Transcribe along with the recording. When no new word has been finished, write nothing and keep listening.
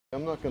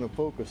I'm not going to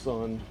focus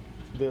on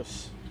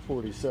this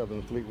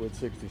 47 Fleetwood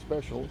 60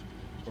 Special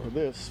or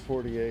this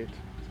 48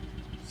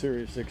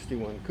 Series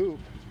 61 Coupe.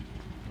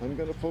 I'm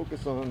going to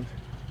focus on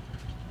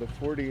the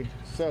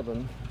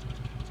 47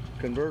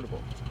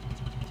 convertible.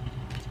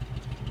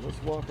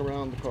 Let's walk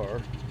around the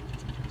car.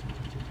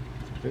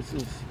 This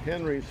is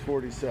Henry's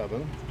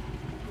 47.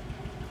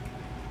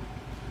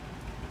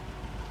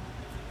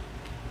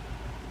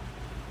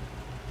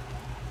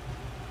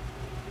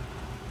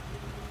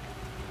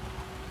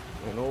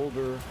 An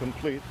older,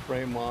 complete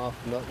frame-off,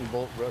 nut and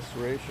bolt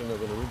restoration of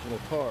an original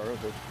car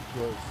that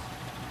was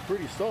a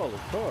pretty solid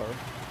car.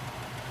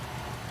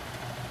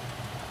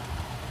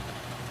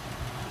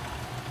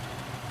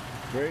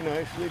 Very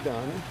nicely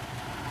done.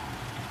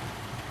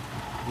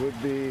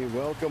 Would be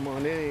welcome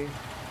on any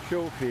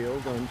show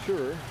field, I'm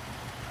sure.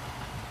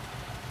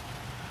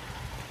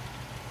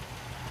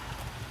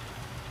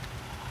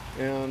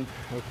 And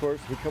of course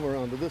we come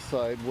around to this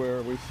side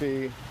where we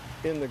see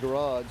in the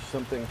garage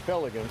something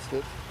fell against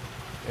it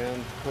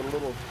and put a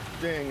little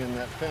ding in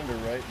that fender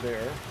right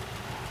there,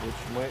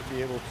 which might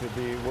be able to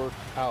be worked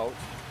out.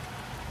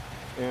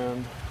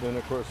 And then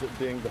of course it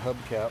dinged the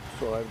hubcap,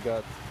 so I've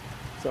got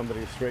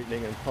somebody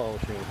straightening and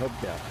polishing the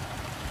hubcap.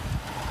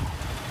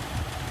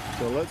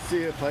 So let's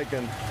see if I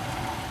can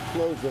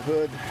close the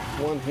hood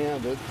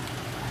one-handed.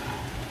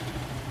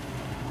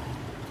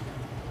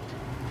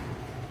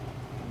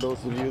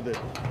 Those of you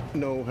that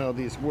know how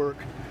these work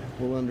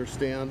will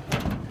understand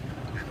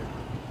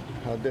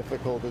how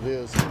difficult it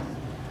is.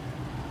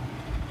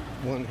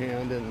 One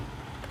hand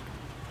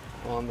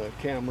on the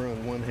camera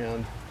and one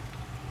hand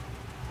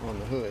on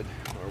the hood,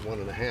 or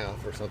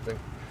 1.5 or something.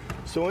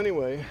 So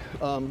anyway,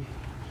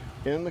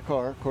 in the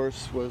car, of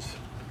course, was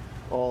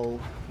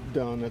all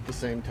done at the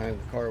same time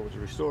the car was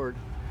restored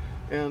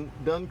and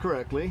done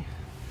correctly.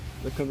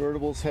 The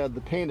convertibles had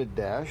the painted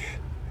dash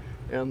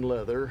and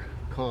leather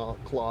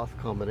cloth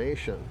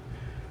combination.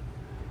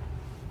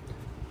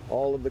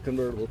 All of the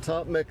convertible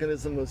top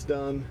mechanism was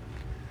done,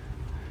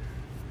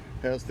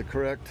 has the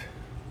correct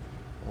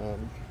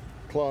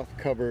cloth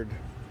covered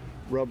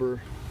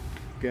rubber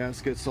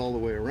gaskets all the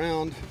way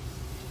around.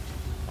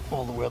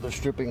 All the weather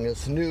stripping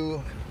is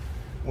new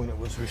when it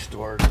was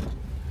restored,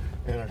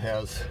 and it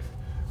has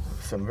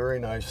some very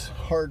nice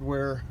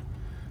hardware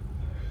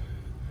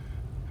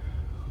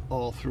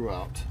all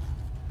throughout.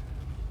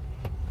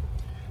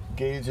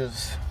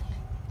 Gauges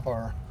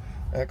are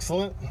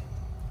excellent,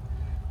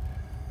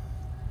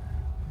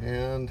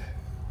 and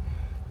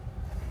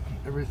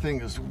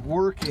everything is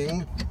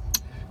working.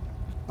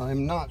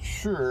 I'm not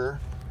sure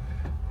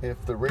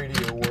if the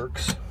radio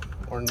works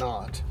or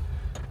not.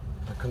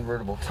 The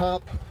convertible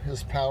top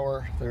is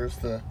power. There's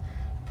the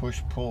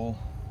push-pull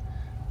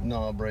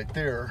knob right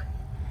there.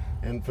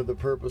 And for the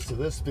purpose of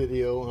this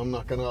video, I'm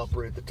not going to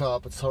operate the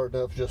top. It's hard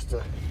enough just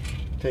to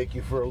take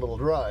you for a little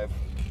drive.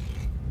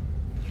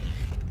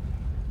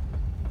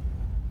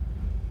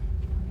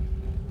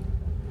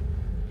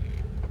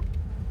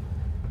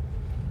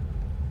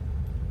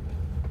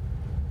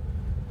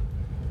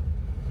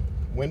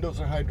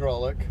 Windows are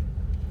hydraulic.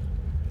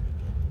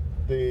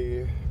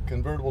 The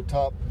convertible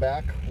top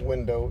back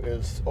window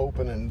is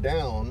open and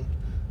down,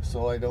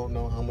 so I don't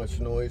know how much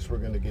noise we're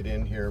going to get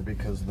in here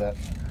because of that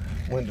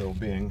window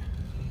being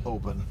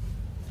open.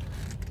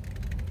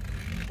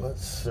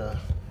 Let's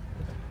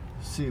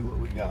see what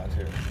we got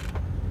here.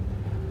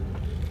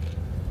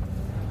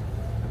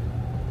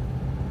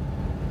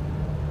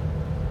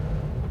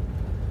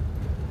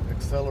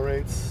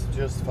 Accelerates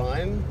just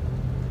fine.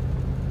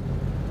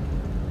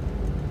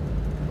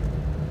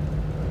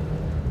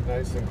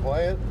 Nice and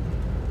quiet.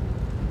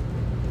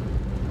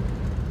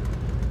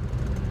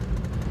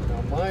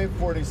 Now my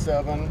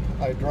 47,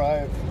 I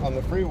drive on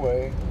the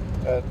freeway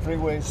at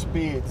freeway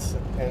speeds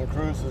and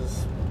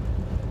cruises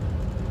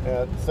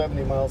at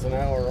 70 miles an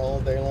hour all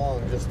day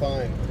long just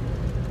fine.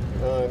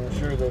 I'm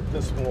sure that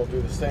this one will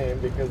do the same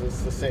because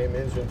it's the same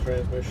engine,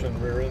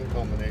 transmission, rear end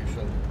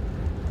combination.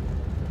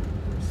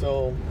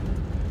 So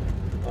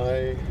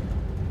I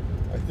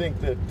think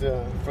that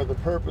for the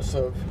purpose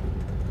of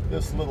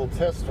this little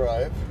test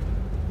drive,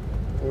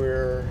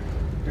 we're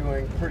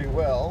doing pretty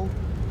well,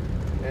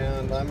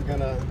 and I'm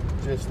gonna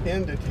just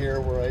end it here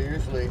where I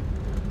usually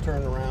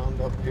turn around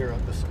up here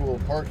at the school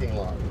parking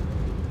lot.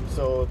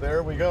 So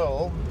there we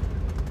go,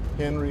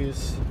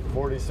 Henry's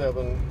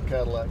 47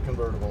 Cadillac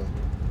convertible.